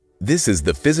This is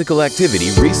the Physical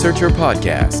Activity Researcher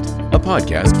Podcast, a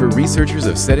podcast for researchers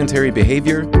of sedentary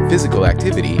behavior, physical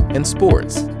activity, and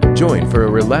sports. Join for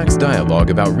a relaxed dialogue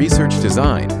about research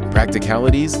design,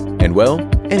 practicalities, and, well,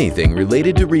 anything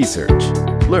related to research.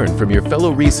 Learn from your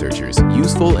fellow researchers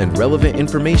useful and relevant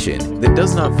information that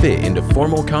does not fit into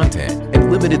formal content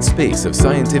and limited space of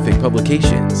scientific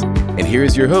publications. And here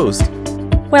is your host.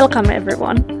 Welcome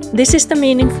everyone. This is the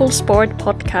Meaningful Sport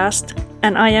podcast,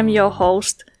 and I am your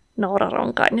host, Noora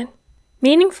Ronkainen.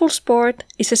 Meaningful Sport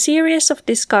is a series of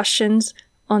discussions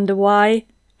on the why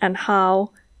and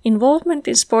how involvement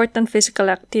in sport and physical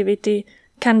activity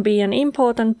can be an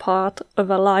important part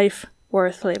of a life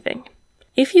worth living.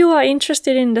 If you are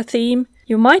interested in the theme,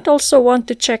 you might also want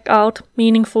to check out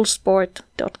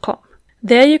meaningfulsport.com.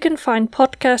 There you can find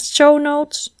podcast show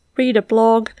notes, read a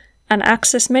blog, and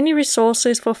access many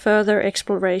resources for further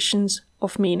explorations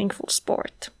of meaningful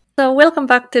sport. So welcome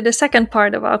back to the second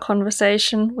part of our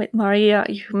conversation with Maria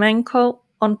Yuhumenko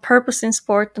on purpose in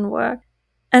sport and work.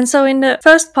 And so in the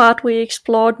first part, we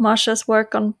explored Masha's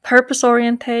work on purpose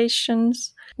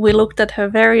orientations. We looked at her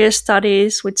various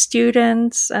studies with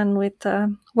students and with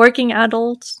working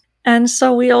adults. And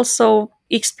so we also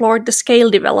explored the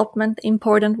scale development,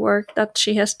 important work that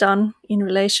she has done in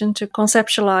relation to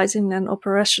conceptualizing and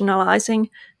operationalizing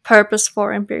purpose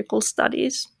for empirical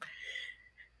studies.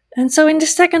 And so in the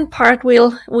second part,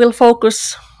 we'll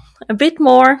focus a bit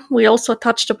more. We also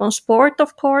touched upon sport,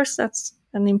 of course. That's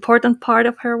an important part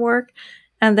of her work.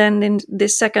 And then in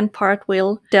this second part,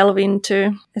 we'll delve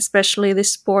into especially the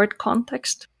sport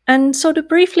context. And so to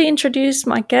briefly introduce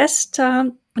my guest,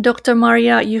 Dr.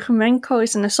 Maria Yuhumenko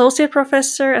is an associate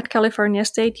professor at California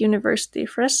State University,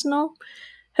 Fresno.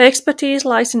 Her expertise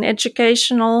lies in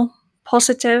educational,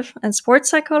 positive and sports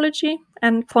psychology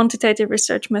and quantitative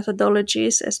research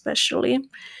methodologies especially.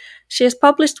 She has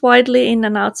published widely in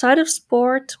and outside of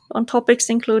sport on topics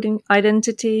including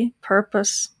identity,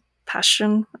 purpose,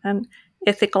 passion, and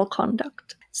ethical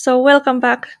conduct. So welcome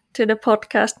back to the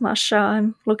podcast, Masha.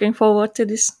 I'm looking forward to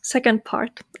this second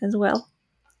part as well.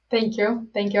 Thank you.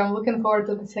 I'm looking forward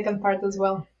to the second part as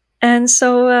well. And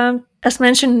so, as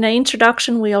mentioned in the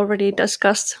introduction, we already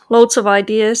discussed loads of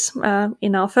ideas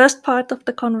in our first part of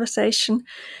the conversation.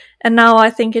 And now I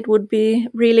think it would be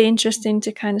really interesting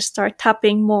to kind of start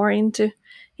tapping more into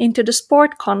the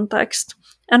sport context.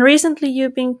 And recently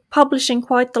you've been publishing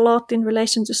quite a lot in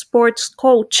relation to sports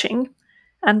coaching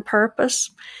and purpose.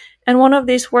 And one of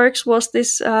these works was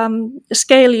this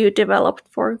scale you developed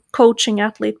for coaching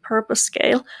athlete purpose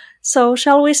scale. So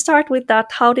shall we start with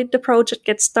that? How did the project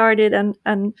get started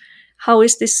and how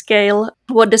is this scale?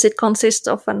 What does it consist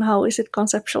of and how is it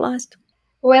conceptualized?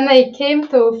 When I came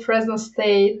to Fresno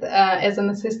State as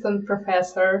an assistant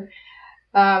professor,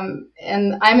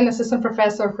 and I'm an assistant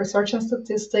professor of research and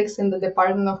statistics in the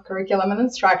Department of Curriculum and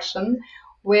Instruction,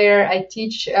 where I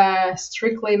teach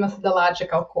strictly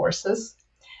methodological courses.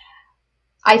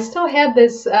 I still had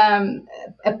this a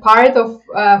part of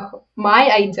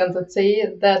my identity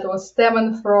that was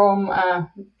stemming from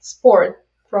sport,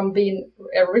 from being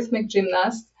a rhythmic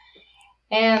gymnast.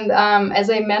 And as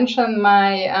I mentioned,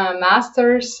 my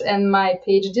master's and my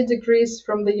PhD degrees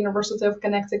from the University of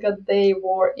Connecticut, they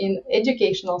were in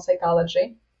educational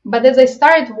psychology. But as I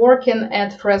started working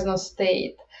at Fresno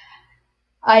State,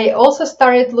 I also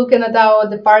started looking at our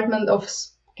Department of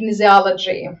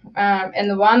Kinesiology,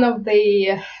 and one of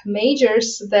the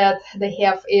majors that they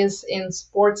have is in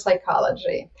sports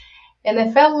psychology. And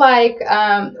I felt like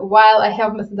while I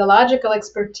have methodological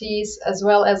expertise as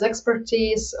well as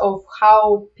expertise of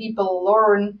how people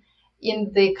learn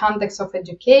in the context of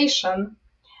education,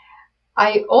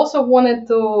 I also wanted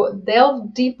to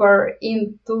delve deeper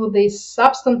into the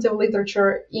substantive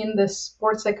literature in the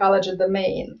sports psychology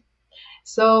domain.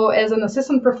 So as an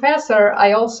assistant professor,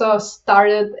 I also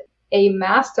started a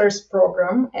master's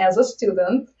program as a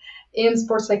student in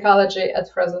sports psychology at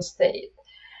Fresno State.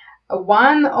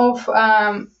 One of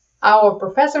our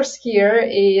professors here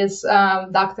is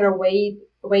Dr.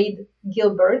 Wade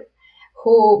Gilbert,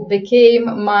 who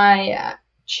became my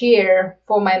chair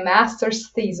for my master's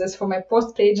thesis, for my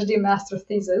post-PhD master's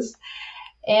thesis.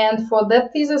 And for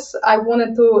that thesis, I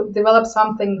wanted to develop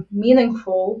something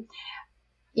meaningful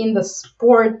in the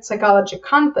sport psychology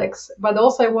context, but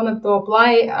also I wanted to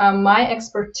apply my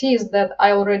expertise that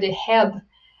I already had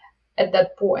at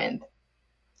that point.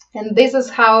 And this is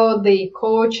how the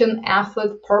coach and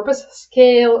athlete purpose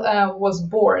scale was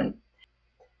born.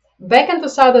 Back in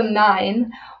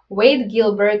 2009, Wade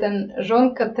Gilbert and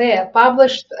Jean Coté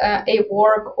published a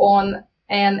work on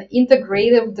an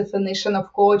integrative definition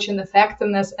of coaching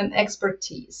effectiveness and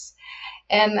expertise.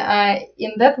 And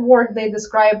in that work, they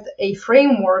described a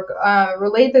framework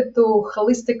related to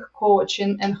holistic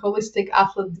coaching and holistic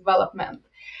athlete development.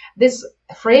 This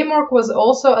framework was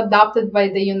also adopted by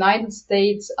the United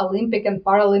States Olympic and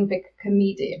Paralympic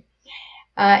Committee.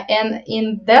 And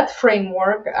in that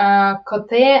framework,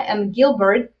 Cote and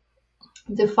Gilbert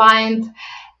defined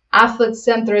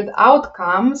athlete-centered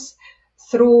outcomes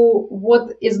through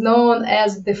what is known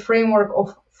as the framework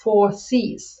of 4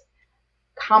 C's: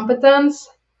 competence,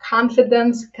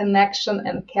 confidence, connection,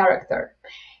 and character.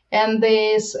 And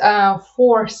this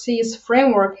 4 C's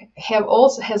framework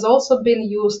has also been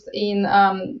used in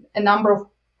a number of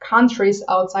countries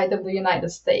outside of the United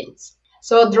States.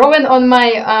 So drawing on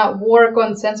my work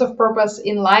on sense of purpose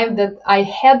in life that I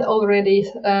had already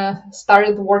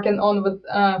started working on with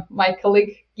my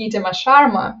colleague Gitima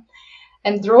Sharma,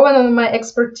 and drawing on my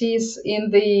expertise in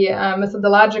the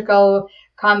methodological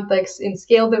context in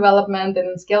scale development and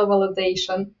in scale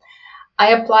validation,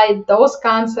 I applied those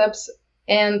concepts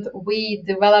and we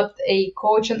developed a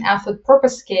coach and athlete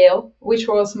purpose scale, which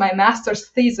was my master's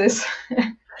thesis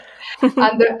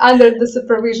under the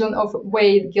supervision of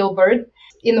Wade Gilbert,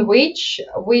 in which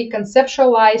we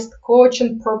conceptualized coach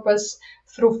and purpose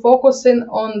through focusing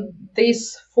on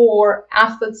these 4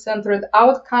 athlete-centered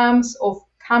outcomes of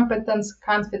competence,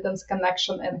 confidence,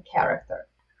 connection, and character.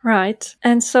 Right.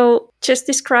 And so just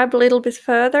describe a little bit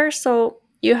further. So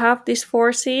you have these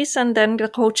 4 C's, and then the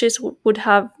coaches would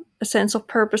have a sense of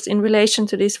purpose in relation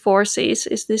to these 4 C's.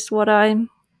 Is this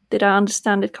did I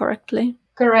understand it correctly?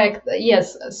 Correct.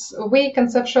 Yes. We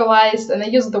conceptualized, and I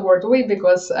use the word we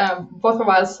because both of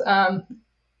us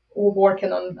were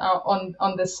working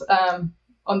on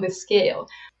this scale.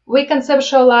 We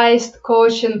conceptualized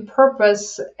coach and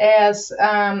purpose as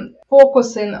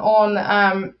focusing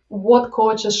on what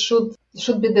coaches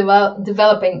should be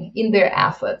developing in their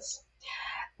athletes.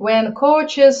 When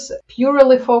coaches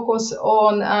purely focus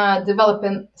on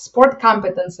developing sport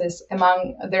competencies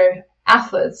among their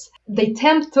athletes, they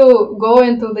tend to go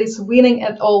into this winning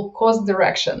at all cost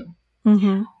direction.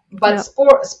 Mm-hmm. But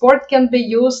sport can be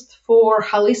used for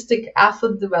holistic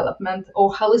athlete development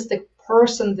or holistic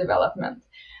person development.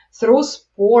 Through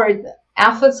sport,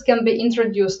 athletes can be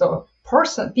introduced, or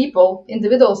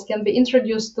individuals can be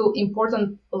introduced to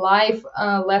important life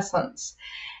lessons.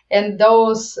 And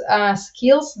those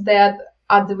skills that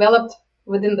are developed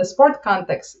within the sport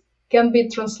context can be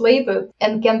translated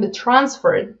and can be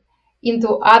transferred into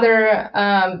other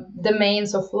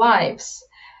domains of lives,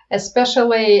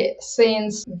 especially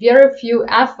since very few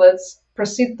athletes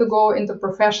proceed to go into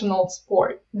professional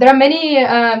sport. There are many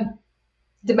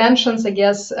dimensions, I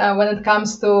guess, when it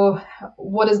comes to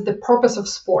what is the purpose of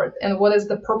sport and what is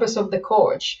the purpose of the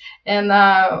coach and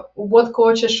what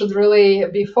coaches should really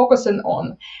be focusing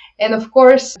on. And of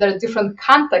course, there are different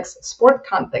contexts, sport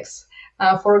contexts.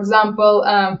 For example,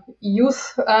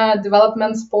 youth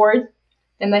development sport.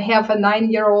 And I have a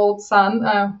 9-year-old son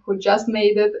who just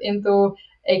made it into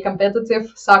a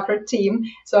competitive soccer team.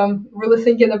 So I'm really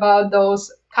thinking about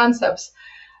those concepts.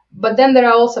 But then there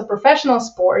are also professional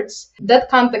sports. That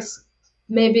context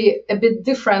may be a bit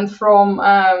different from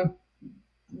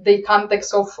the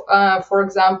context of, for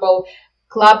example,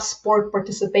 club sport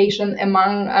participation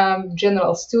among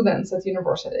general students at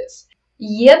universities.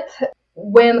 Yet,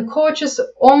 when coaches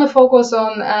only focus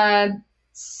on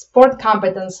sport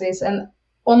competencies and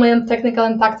only on technical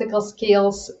and tactical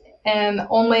skills and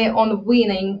only on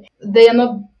winning, they are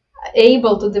not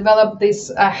able to develop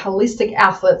these holistic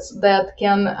athletes that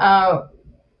can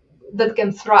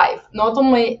thrive, not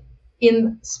only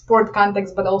in sport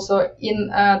context, but also in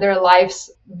their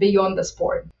lives beyond the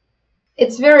sport.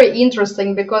 It's very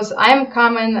interesting because I'm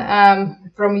coming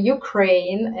from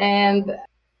Ukraine, and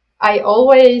I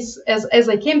always, as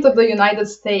I came to the United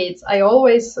States, I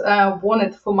always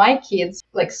wanted for my kids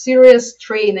like serious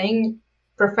training,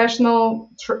 professional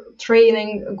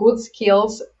training, good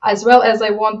skills, as well as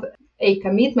I want a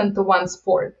commitment to one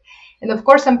sport. And of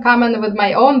course, I'm coming with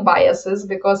my own biases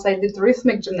because I did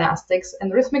rhythmic gymnastics,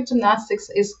 and rhythmic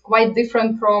gymnastics is quite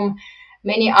different from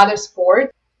many other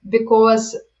sports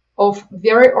because of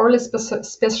very early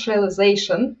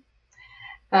specialization.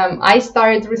 I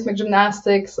started rhythmic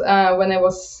gymnastics when I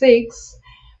was 6,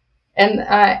 and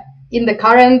in the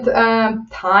current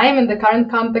time, in the current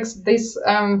context, this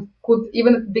could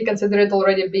even be considered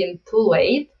already being too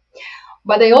late.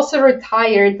 But I also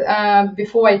retired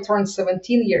before I turned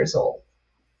 17 years old,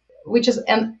 which is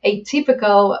an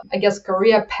atypical, I guess,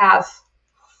 career path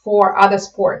for other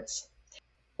sports.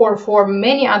 Or for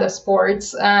many other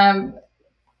sports,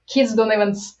 kids don't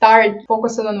even start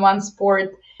focusing on one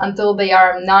sport until they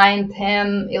are 9,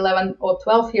 10, 11, or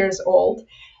 12 years old.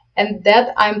 And that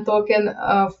I'm talking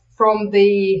from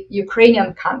the Ukrainian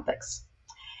context.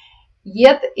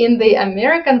 Yet in the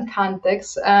American context,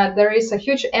 there is a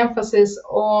huge emphasis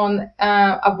on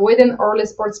avoiding early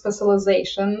sport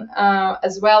specialization,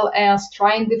 as well as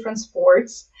trying different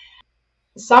sports.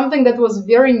 Something that was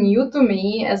very new to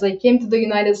me as I came to the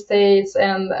United States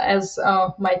and as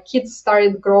my kids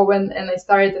started growing and I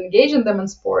started engaging them in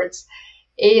sports,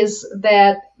 is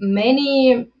that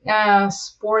many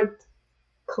sport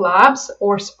clubs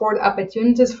or sport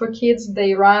opportunities for kids,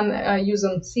 they run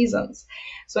using seasons.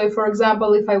 So if, for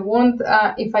example, if I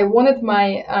wanted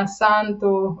my son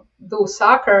to do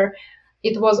soccer,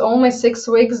 it was only 6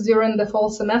 weeks during the fall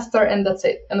semester and that's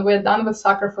it. And we're done with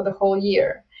soccer for the whole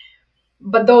year.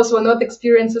 But those were not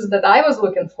experiences that I was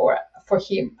looking for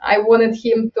him. I wanted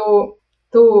him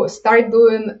to start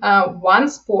doing one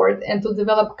sport and to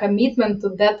develop commitment to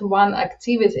that one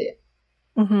activity.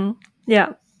 Mm-hmm.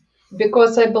 Yeah.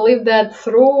 Because I believe that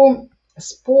through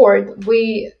sport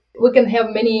we can have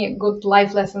many good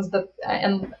life lessons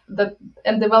and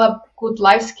develop good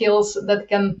life skills that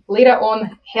can later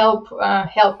on help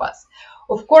us.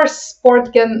 Of course,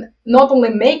 sport can not only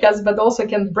make us but also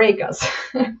can break us.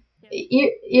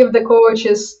 If the coach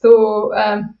is too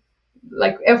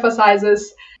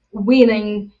emphasizes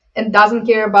winning and doesn't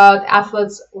care about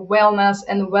athletes' wellness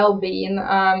and well-being,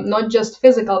 not just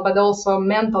physical but also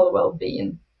mental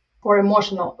well-being or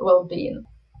emotional well-being.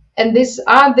 And these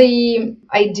are the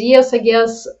ideas, I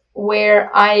guess,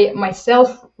 where I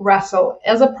myself wrestle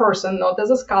as a person, not as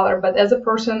a scholar, but as a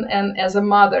person and as a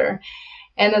mother.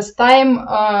 And as time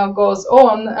goes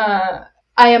on,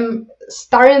 I am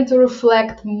starting to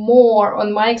reflect more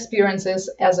on my experiences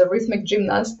as a rhythmic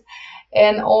gymnast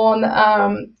and on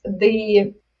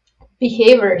the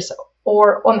behaviors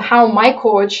or on how my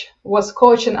coach was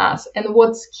coaching us and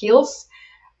what skills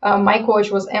my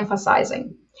coach was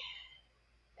emphasizing.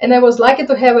 And I was lucky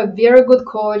to have a very good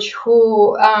coach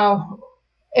who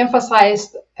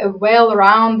emphasized a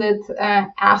well-rounded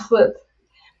athlete.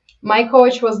 My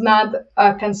coach was not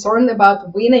concerned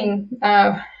about winning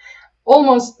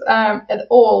almost at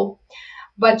all,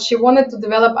 but she wanted to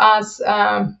develop us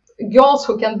girls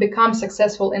who can become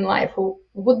successful in life, who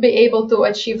would be able to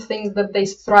achieve things that they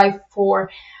strive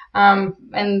for,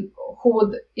 and who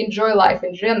would enjoy life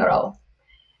in general.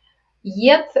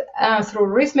 Yet, through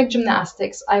rhythmic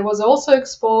gymnastics, I was also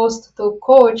exposed to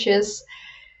coaches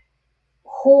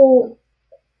who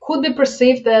could be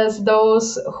perceived as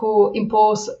those who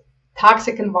impose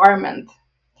toxic environment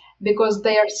because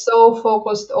they are so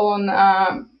focused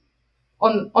on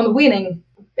winning,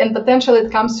 and potentially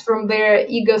it comes from their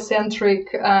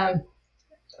egocentric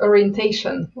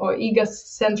orientation or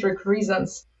egocentric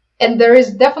reasons. And there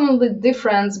is definitely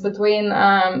difference between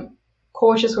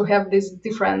coaches who have these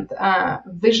different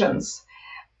visions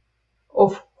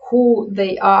of who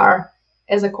they are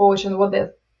as a coach and what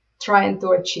they're trying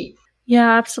to achieve.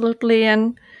 Yeah, absolutely.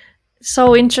 And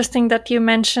so interesting that you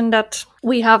mentioned that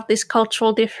we have these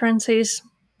cultural differences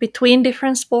between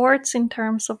different sports in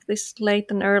terms of this late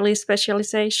and early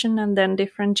specialization and then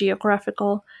different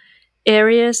geographical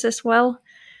areas as well.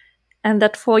 And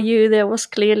that for you, there was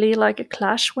clearly like a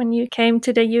clash when you came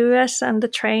to the US and the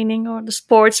training or the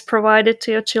sports provided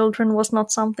to your children was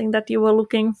not something that you were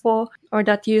looking for or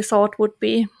that you thought would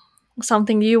be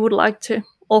something you would like to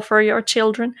offer your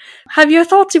children. Have your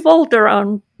thoughts evolved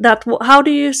around that? How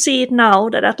do you see it now?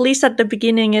 That at least at the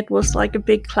beginning it was like a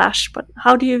big clash, but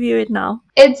how do you view it now?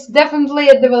 It's definitely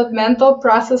a developmental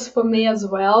process for me as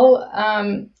well.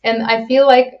 And I feel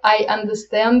like I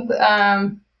understand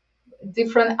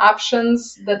different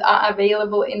options that are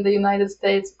available in the United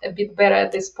States a bit better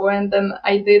at this point than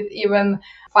I did even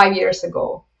 5 years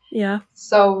ago. Yeah.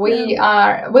 So we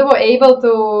were able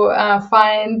to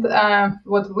find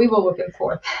what we were looking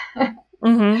for.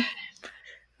 Mm-hmm.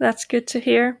 That's good to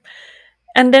hear.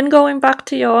 And then going back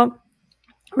to your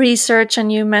research,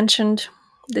 and you mentioned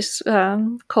this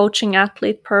coaching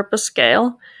athlete purpose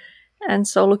scale. And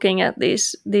so looking at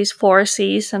these 4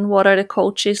 C's and what are the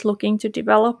coaches looking to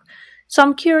develop. So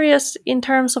I'm curious in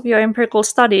terms of your empirical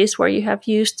studies where you have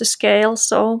used the scale.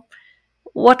 So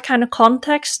what kind of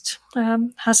context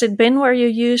has it been where you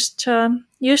used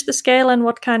the scale, and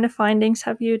what kind of findings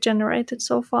have you generated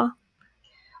so far?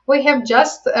 We have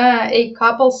just a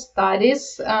couple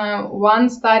studies. One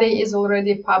study is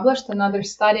already published. Another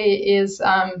study is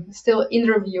still in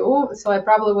review. So I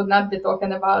probably would not be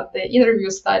talking about the in-review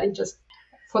study just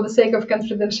for the sake of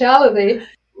confidentiality.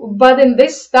 But in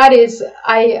these studies,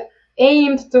 I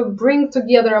aimed to bring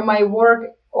together my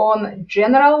work on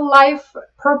general life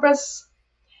purpose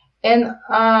and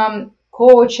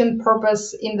coaching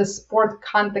purpose in the sport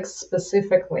context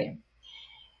specifically.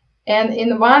 And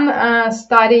in one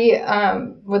study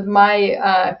with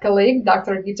my colleague,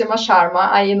 Dr. Gitima Sharma,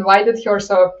 I invited her.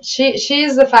 So she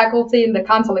is a faculty in the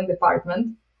counseling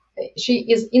department.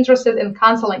 She is interested in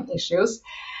counseling issues.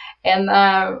 And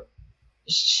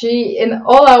she, in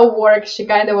all our work, she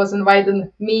kind of was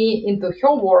inviting me into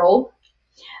her world.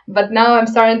 But now I'm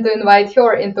starting to invite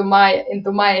her into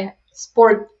my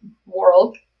sport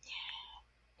world.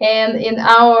 And in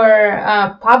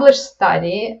our published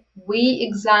study, we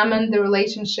examined the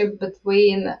relationship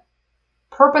between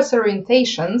purpose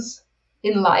orientations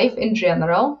in life in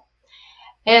general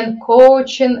and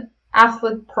coaching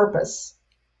athlete purpose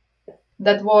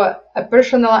that was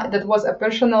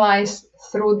personalized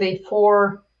through the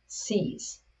 4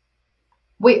 C's.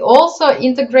 We also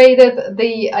integrated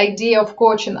the idea of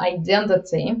coaching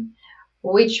identity,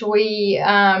 which we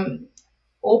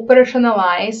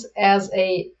operationalize as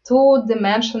a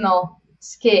 2-dimensional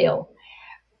scale,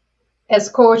 as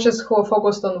coaches who are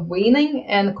focused on winning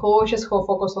and coaches who are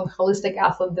focused on holistic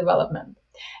athlete development.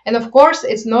 And of course,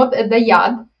 it's not a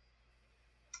dyad,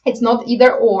 it's not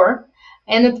either or,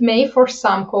 and it may for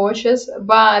some coaches,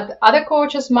 but other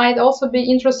coaches might also be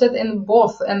interested in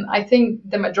both. And I think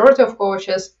the majority of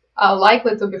coaches are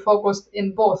likely to be focused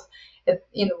in both,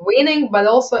 in winning, but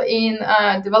also in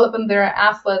developing their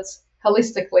athletes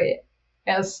holistically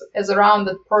as a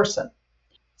rounded person.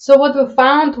 So what we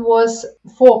found was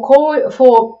for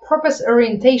purpose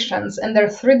orientations, and there are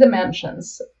 3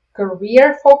 dimensions: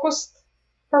 career-focused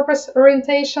purpose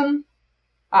orientation,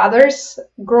 others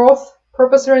growth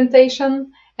purpose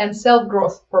orientation, and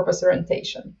self-growth purpose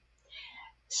orientation.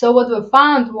 So what we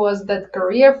found was that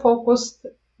career-focused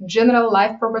general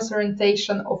life purpose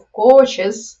orientation of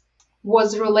coaches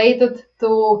was related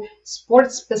to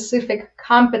sport-specific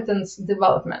competence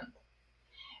development.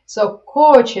 So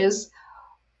coaches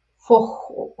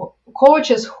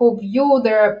who view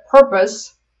their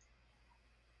purpose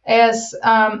as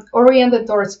oriented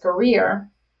towards career,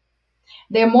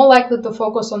 they're more likely to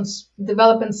focus on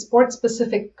developing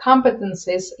sport-specific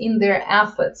competencies in their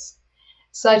athletes,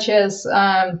 such as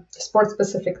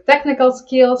sport-specific technical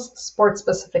skills,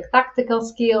 sport-specific tactical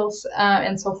skills,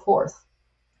 and so forth.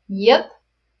 Yet,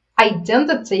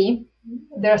 identity,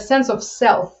 their sense of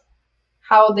self,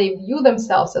 how they view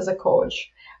themselves as a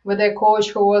coach, whether a coach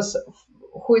who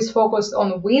is focused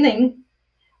on winning,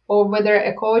 or whether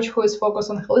a coach who is focused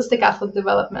on holistic athlete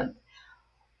development,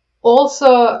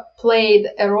 also played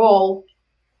a role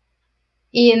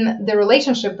in the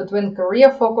relationship between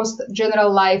career-focused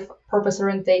general life purpose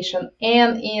orientation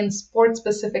and in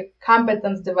sport-specific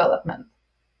competence development.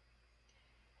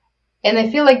 And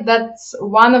I feel like that's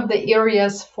one of the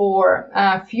areas for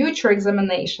future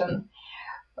examination,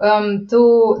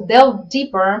 to delve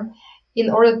deeper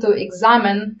in order to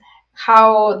examine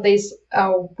how this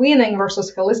winning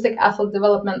versus holistic athlete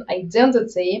development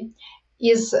identity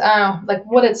is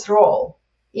what its role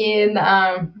in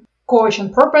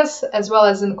coaching purpose as well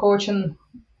as in coaching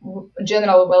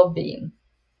general well-being.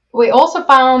 We also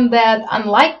found that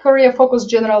unlike career-focused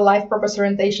general life purpose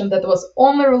orientation that was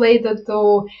only related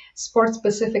to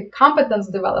sport-specific competence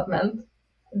development,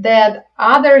 that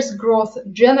others' growth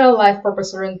general life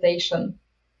purpose orientation,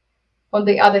 on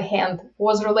the other hand,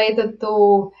 was related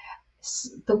to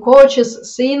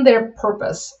coaches seeing their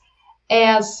purpose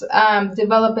as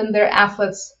developing their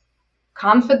athletes'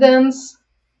 confidence,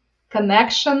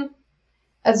 connection,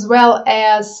 as well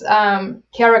as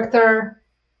character,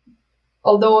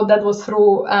 although that was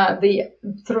through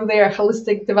their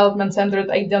holistic development-centered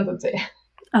identity.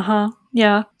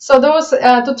 Yeah. So those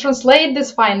to translate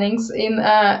these findings in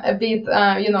a bit,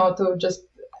 to just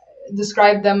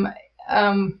describe them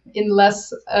in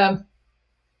less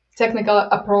technical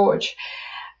approach.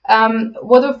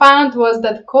 What we found was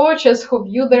that coaches who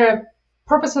view their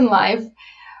purpose in life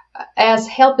as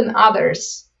helping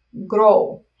others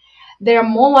grow, they are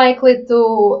more likely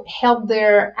to help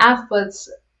their athletes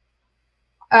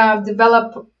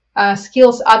develop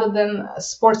skills other than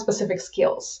sport-specific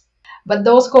skills. But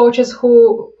those coaches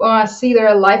who see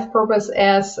their life purpose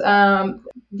as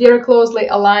very closely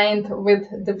aligned with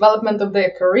development of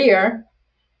their career,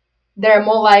 they're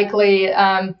more likely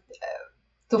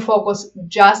to focus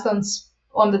just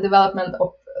on the development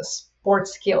of sport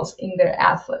skills in their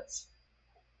athletes.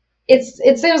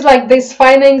 It seems like these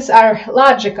findings are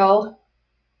logical,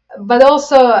 but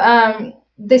also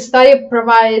this study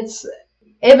provides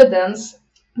evidence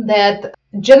that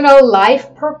general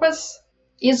life purpose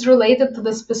is related to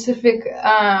the specific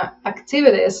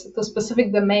activities, to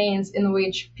specific domains in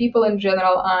which people in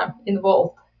general are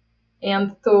involved,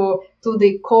 and to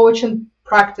the coaching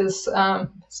practice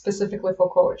specifically for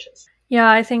coaches. Yeah,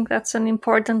 I think that's an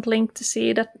important link to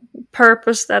see, that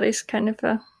purpose that is kind of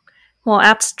a more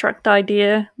abstract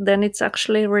idea, then it's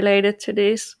actually related to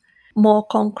these more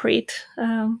concrete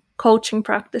coaching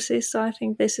practices. So I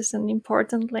think this is an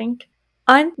important link.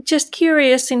 I'm just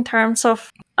curious in terms of,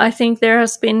 I think there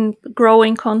has been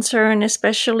growing concern,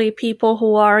 especially people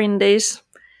who are in these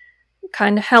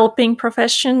kind of helping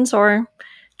professions or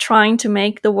trying to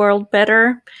make the world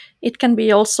better. It can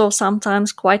be also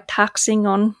sometimes quite taxing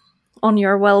on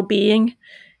your well-being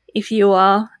if you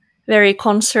are very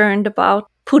concerned about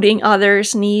putting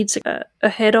others' needs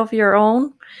ahead of your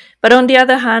own. But on the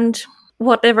other hand,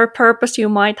 whatever purpose you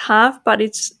might have, but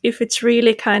if it's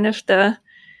really kind of the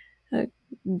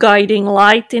guiding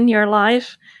light in your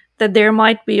life, that there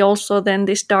might be also then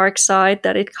this dark side,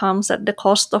 that it comes at the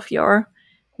cost of your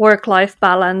work-life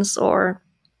balance, or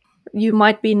you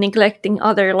might be neglecting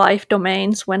other life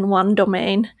domains when one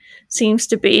domain seems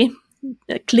to be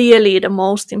clearly the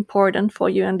most important for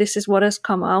you. And this is what has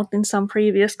come out in some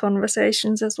previous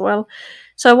conversations as well.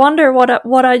 So I wonder,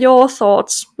 what are your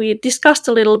thoughts? We discussed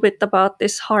a little bit about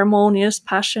this harmonious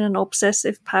passion and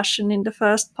obsessive passion in the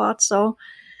first part. So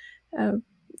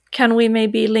can we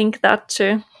maybe link that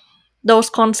to those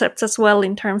concepts as well,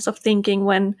 in terms of thinking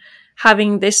when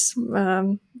having this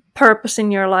purpose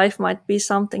in your life might be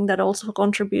something that also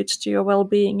contributes to your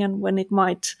well-being, and when it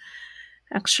might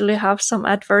actually have some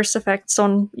adverse effects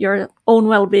on your own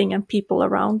well-being and people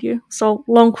around you? So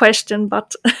long question,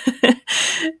 but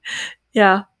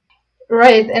yeah.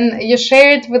 Right. And you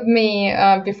shared with me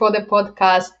before the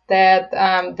podcast that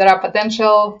there are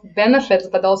potential benefits,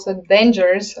 but also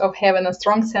dangers of having a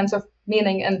strong sense of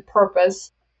meaning and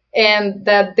purpose. And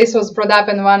that this was brought up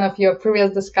in one of your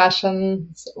previous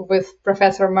discussions with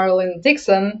Professor Marilyn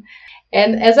Dixon.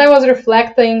 And as I was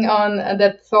reflecting on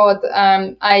that thought,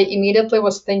 I immediately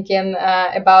was thinking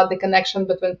about the connection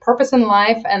between purpose in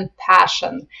life and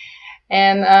passion.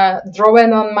 And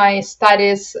drawing on my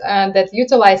studies that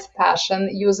utilize passion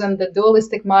using the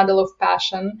dualistic model of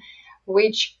passion,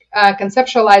 which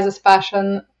conceptualizes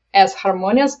passion as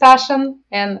harmonious passion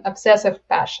and obsessive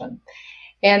passion.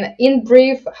 And in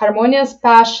brief, harmonious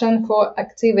passion for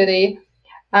activity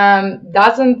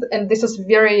doesn't, and this is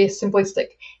very simplistic,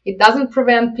 it doesn't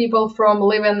prevent people from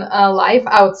living a life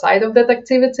outside of that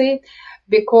activity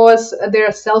because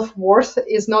their self-worth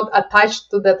is not attached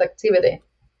to that activity.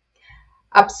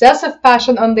 Obsessive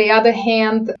passion, on the other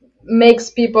hand,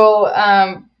 makes people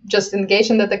just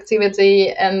engage in that activity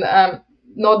and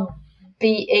not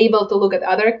be able to look at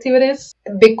other activities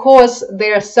because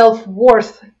their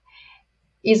self-worth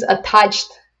is attached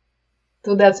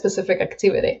to that specific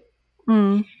activity.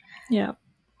 Yeah.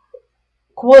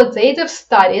 Qualitative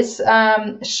studies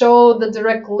show the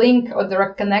direct link or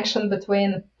direct connection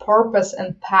between purpose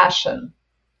and passion.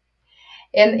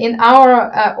 And in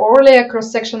our earlier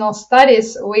cross-sectional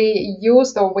studies, we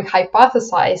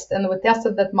hypothesized and we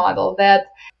tested that model that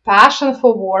passion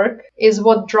for work is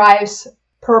what drives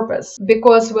purpose,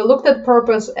 because we looked at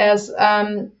purpose as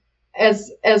one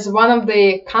of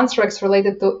the constructs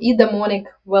related to eudaimonic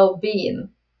well-being,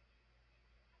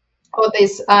 or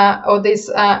this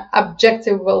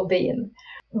objective well-being.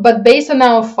 But based on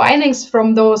our findings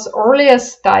from those earlier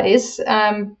studies,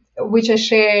 which I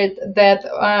shared, that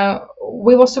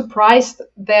we were surprised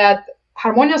that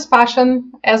harmonious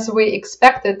passion, as we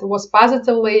expected, was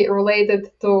positively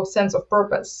related to sense of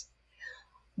purpose.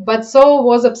 But so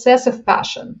was obsessive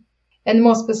passion. And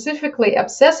more specifically,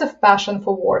 obsessive passion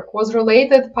for work was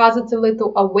related positively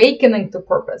to awakening to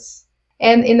purpose.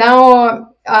 And in our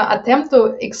attempt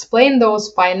to explain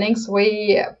those findings,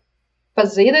 we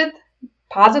posited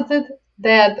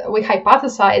that we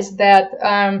hypothesized that,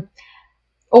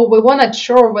 we were not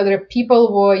sure whether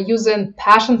people were using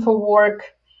passion for work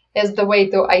as the way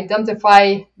to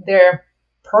identify their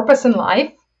purpose in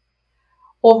life,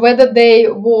 or whether they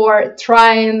were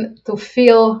trying to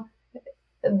feel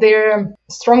their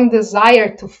strong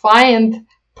desire to find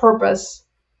purpose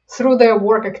through their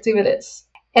work activities.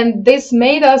 And this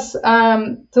made us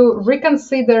to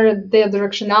reconsider the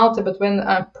directionality between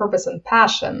purpose and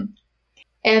passion.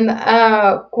 And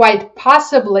quite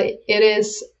possibly it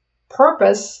is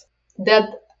purpose that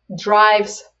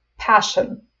drives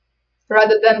passion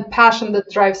rather than passion that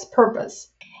drives purpose.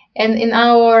 And in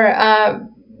our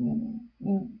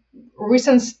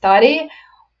recent study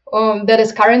that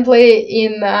is currently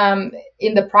in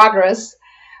the progress,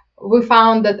 we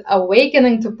found that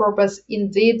awakening to purpose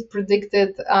indeed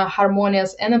predicted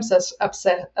harmonious and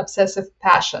obsessive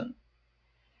passion,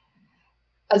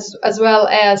 as well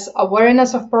as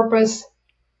awareness of purpose,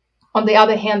 on the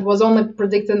other hand, was only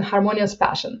predicting harmonious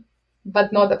passion.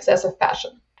 but not obsessive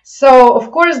passion. So,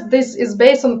 of course, this is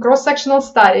based on cross-sectional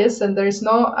studies, and there is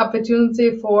no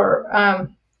opportunity for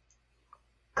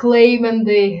claiming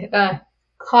the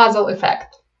causal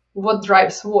effect, what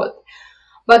drives what.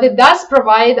 But it does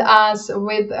provide us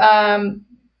with a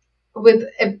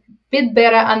bit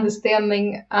better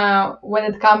understanding when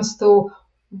it comes to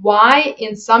why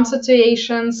in some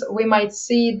situations we might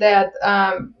see that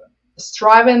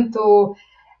striving to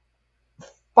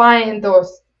find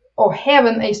or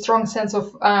having a strong sense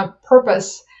of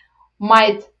purpose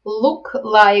might look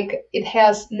like it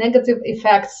has negative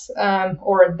effects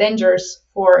or dangers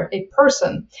for a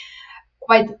person.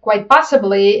 Quite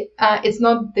possibly, it's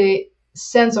not the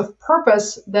sense of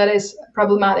purpose that is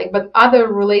problematic, but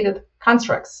other related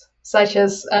constructs, such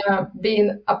as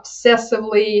being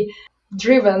obsessively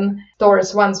driven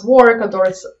towards one's work or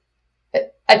towards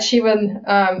achieving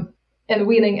and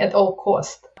winning at all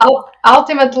costs.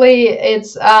 Ultimately,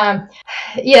 it's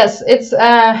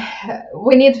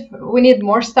we need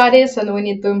more studies, and we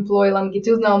need to employ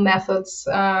longitudinal methods.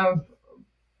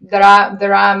 There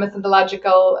are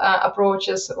methodological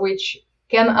approaches which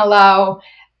can allow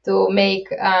to make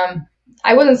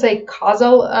I wouldn't say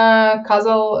causal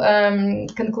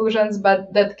conclusions,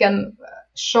 but that can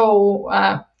show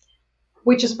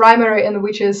which is primary and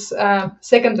which is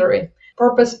secondary.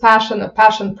 Purpose,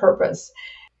 passion, purpose.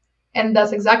 And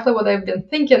that's exactly what I've been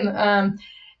thinking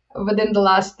within the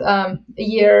last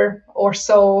year or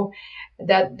so,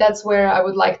 that's where I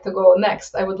would like to go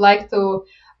next. I would like to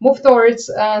move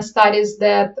towards studies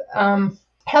that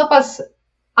help us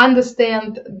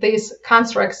understand these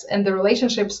constructs and the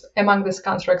relationships among these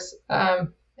constructs a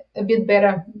bit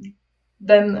better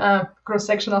than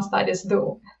cross-sectional studies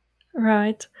do.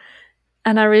 Right.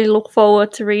 And I really look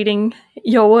forward to reading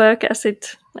your work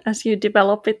as you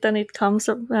develop it and it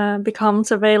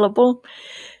becomes available.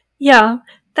 Yeah,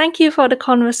 thank you for the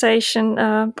conversation.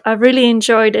 I really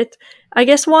enjoyed it. I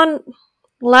guess one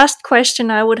last question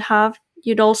I would have,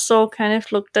 you'd also kind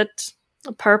of looked at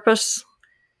purpose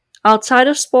outside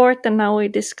of sport, and now we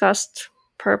discussed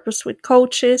purpose with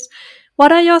coaches.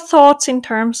 What are your thoughts in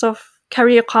terms of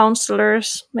career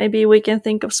counselors? Maybe we can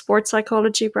think of sports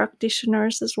psychology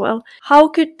practitioners as well. How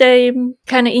could they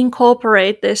kind of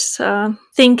incorporate this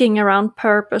thinking around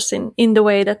purpose in the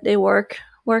way that they work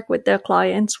with their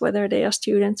clients, whether they are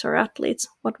students or athletes?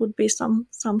 What would be some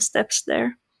steps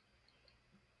there?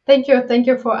 Thank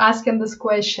you for asking this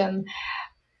question.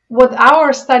 What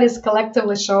our studies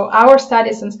collectively show, our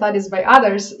studies and studies by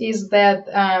others, is that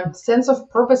sense of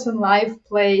purpose in life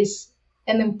plays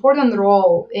an important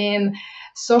role in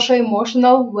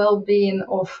social-emotional well-being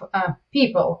of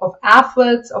people, of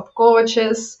athletes, of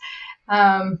coaches,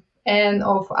 and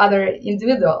of other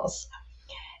individuals.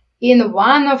 In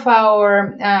one of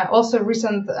our also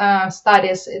recent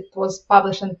studies, it was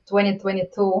published in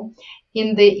 2022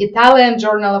 in the Italian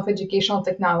Journal of Educational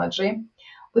Technology,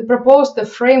 we proposed a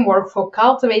framework for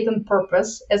cultivating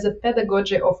purpose as a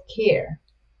pedagogy of care.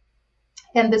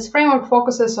 And this framework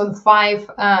focuses on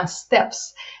 5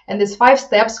 steps. And these 5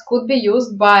 steps could be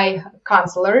used by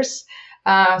counselors,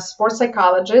 sports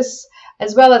psychologists,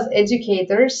 as well as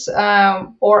educators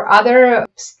or other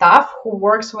staff who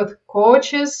works with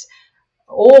coaches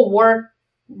or work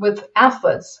with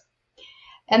athletes.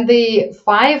 And the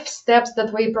 5 steps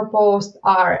that we proposed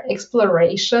are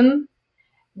exploration,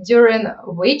 during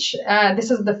which, this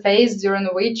is the phase during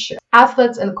which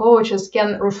athletes and coaches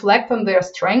can reflect on their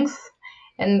strengths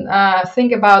and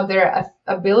think about their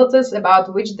abilities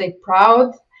about which they're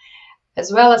proud,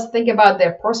 as well as think about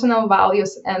their personal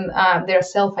values and their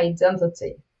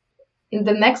self-identity. In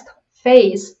the next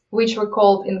phase, which we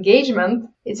call engagement,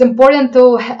 it's important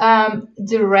to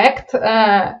direct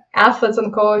athletes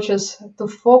and coaches to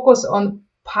focus on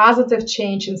positive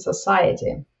change in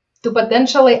society, to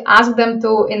potentially ask them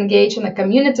to engage in a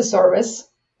community service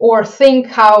or think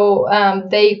how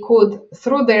they could,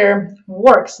 through their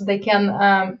works, they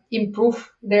can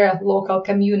improve their local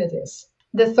communities.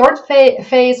 The third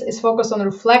phase is focused on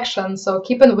reflection, so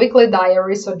keeping weekly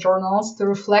diaries or journals to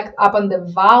reflect upon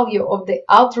the value of the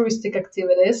altruistic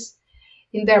activities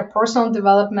in their personal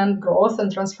development, growth,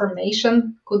 and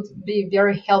transformation could be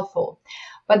very helpful.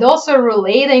 But also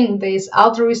relating these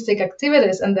altruistic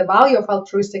activities and the value of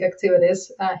altruistic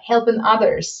activities, helping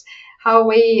others, how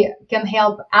we can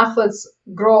help athletes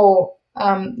grow,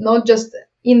 not just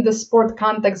in the sport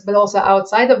context, but also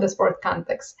outside of the sport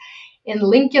context, and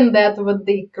linking that with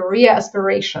the career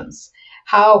aspirations.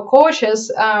 How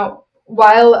coaches,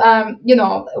 while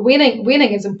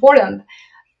winning is important,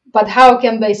 but how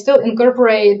can they still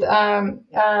incorporate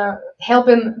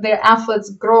helping their athletes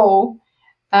grow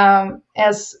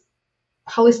as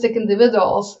holistic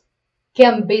individuals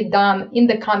can be done in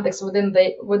the context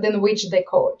within which they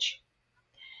coach.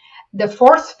 The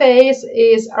fourth phase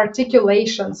is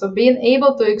articulation. So being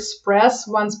able to express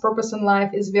one's purpose in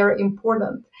life is very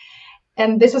important.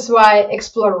 And this is why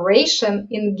exploration,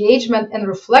 engagement, and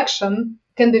reflection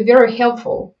can be very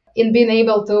helpful in being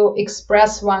able to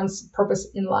express one's purpose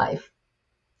in life.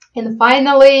 And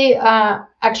finally,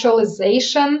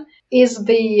 actualization is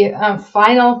the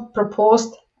final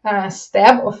proposed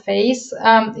step or phase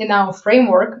in our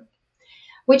framework,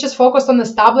 which is focused on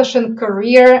establishing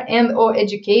career and or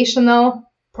educational,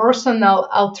 personal,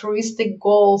 altruistic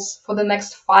goals for the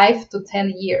next 5 to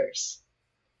 10 years.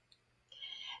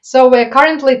 So we're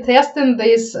currently testing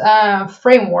this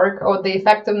framework or the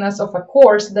effectiveness of a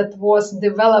course that was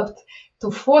developed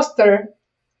to foster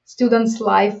students'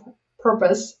 life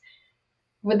purpose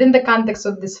within the context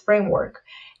of this framework.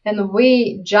 And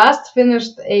we just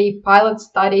finished a pilot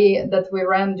study that we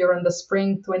ran during the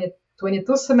spring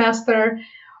 2022 semester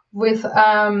with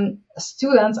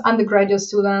students, undergraduate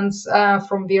students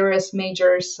from various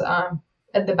majors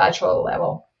at the bachelor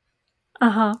level.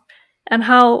 And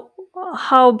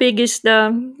how big is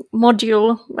the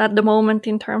module at the moment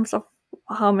in terms of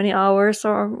how many hours,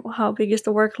 or how big is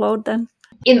the workload then?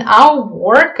 In our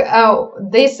work,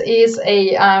 this is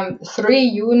a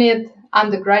 3-unit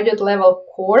undergraduate level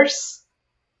course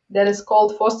that is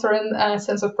called Fostering a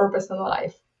Sense of Purpose in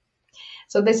Life.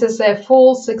 So this is a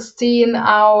full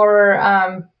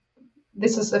 16-hour,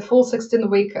 this is a full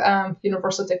 16-week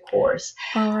university course.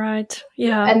 All right.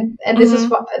 Yeah. And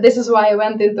this is why I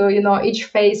went into each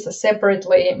phase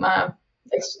separately: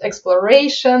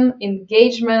 exploration,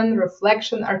 engagement,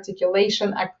 reflection,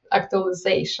 articulation,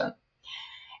 actualization.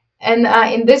 And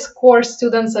in this course,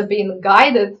 students are being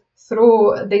guided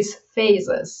through these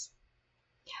phases.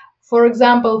 For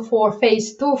example, for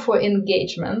phase 2, for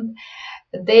engagement,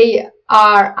 they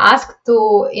are asked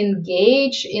to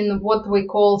engage in what we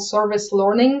call service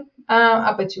learning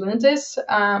opportunities,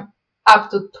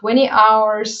 up to 20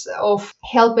 hours of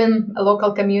helping a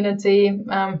local community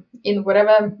in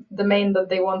whatever domain that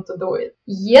they want to do it.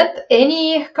 Yet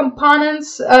any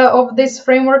components of this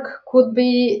framework could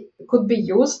be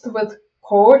used with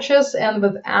coaches and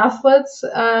with athletes,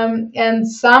 and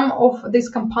some of these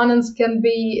components can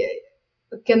be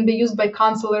used by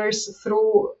counselors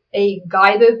through a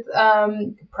guided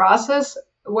process,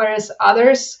 whereas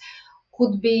others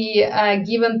could be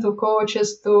given to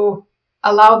coaches to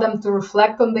allow them to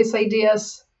reflect on these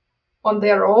ideas on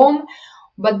their own.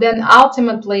 But then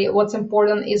ultimately what's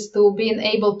important is to being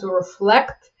able to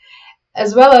reflect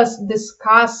as well as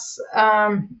discuss,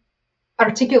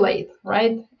 articulate,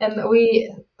 right? And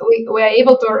we are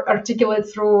able to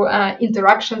articulate through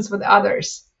interactions with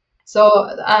others. So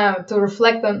to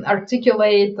reflect and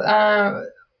articulate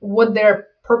what their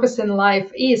purpose in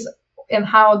life is and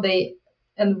how they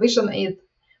envision it,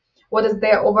 what is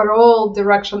their overall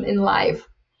direction in life,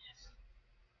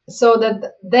 so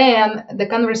that then the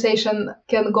conversation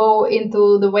can go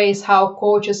into the ways how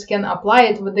coaches can apply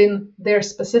it within their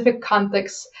specific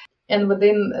context and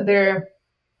within their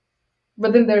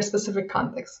specific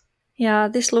context. Yeah,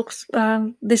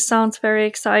 this sounds very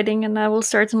exciting, and I will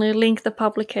certainly link the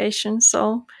publication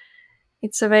so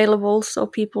it's available so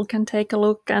people can take a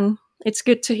look. And it's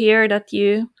good to hear that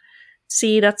you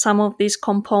see that some of these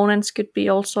components could be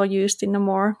also used in a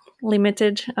more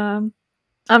limited.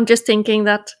 I'm just thinking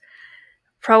that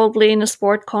probably in a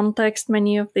sport context,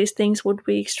 many of these things would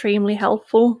be extremely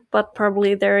helpful, but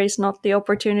probably there is not the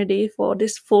opportunity for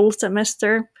this full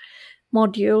semester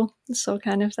module. So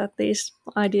kind of that these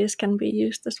ideas can be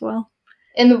used as well.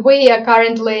 And we are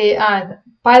currently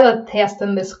pilot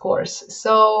testing this course.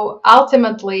 So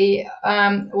ultimately,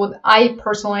 what I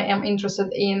personally am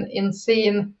interested in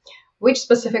seeing which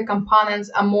specific components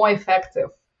are more effective,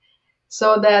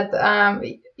 so that,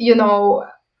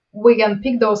 we can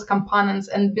pick those components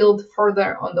and build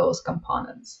further on those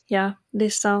components. Yeah,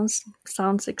 this sounds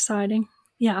exciting.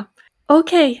 Yeah.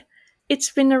 Okay.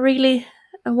 It's been a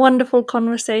wonderful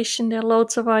conversation. There are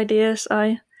loads of ideas.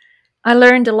 I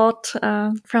learned a lot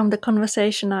from the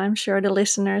conversation. I'm sure the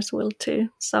listeners will too.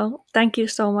 So thank you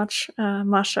so much,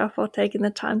 Masha, for taking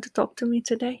the time to talk to me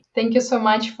today. Thank you so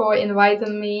much for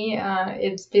inviting me.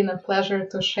 It's been a pleasure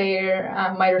to share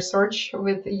my research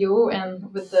with you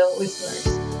and with the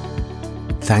listeners.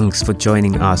 Thanks for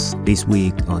joining us this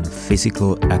week on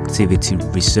Physical Activity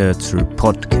Researcher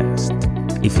Podcast.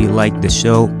 If you like the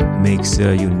show, make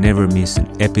sure you never miss an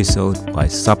episode by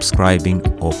subscribing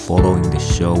or following the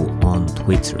show on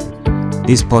Twitter.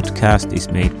 This podcast is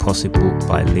made possible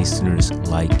by listeners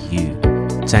like you.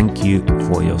 Thank you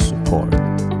for your support.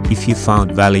 If you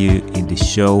found value in this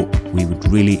show, we would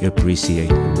really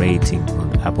appreciate a rating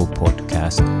on Apple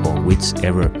Podcast or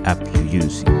whichever app you're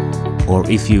using. Or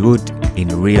if you would,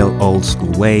 in a real old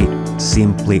school way,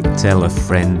 simply tell a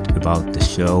friend about the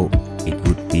show. It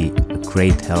would be a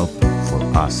great help for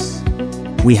us.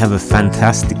 We have a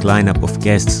fantastic lineup of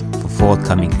guests for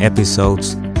forthcoming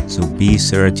episodes, so be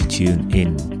sure to tune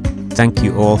in. Thank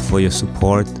you all for your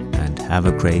support and have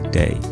a great day.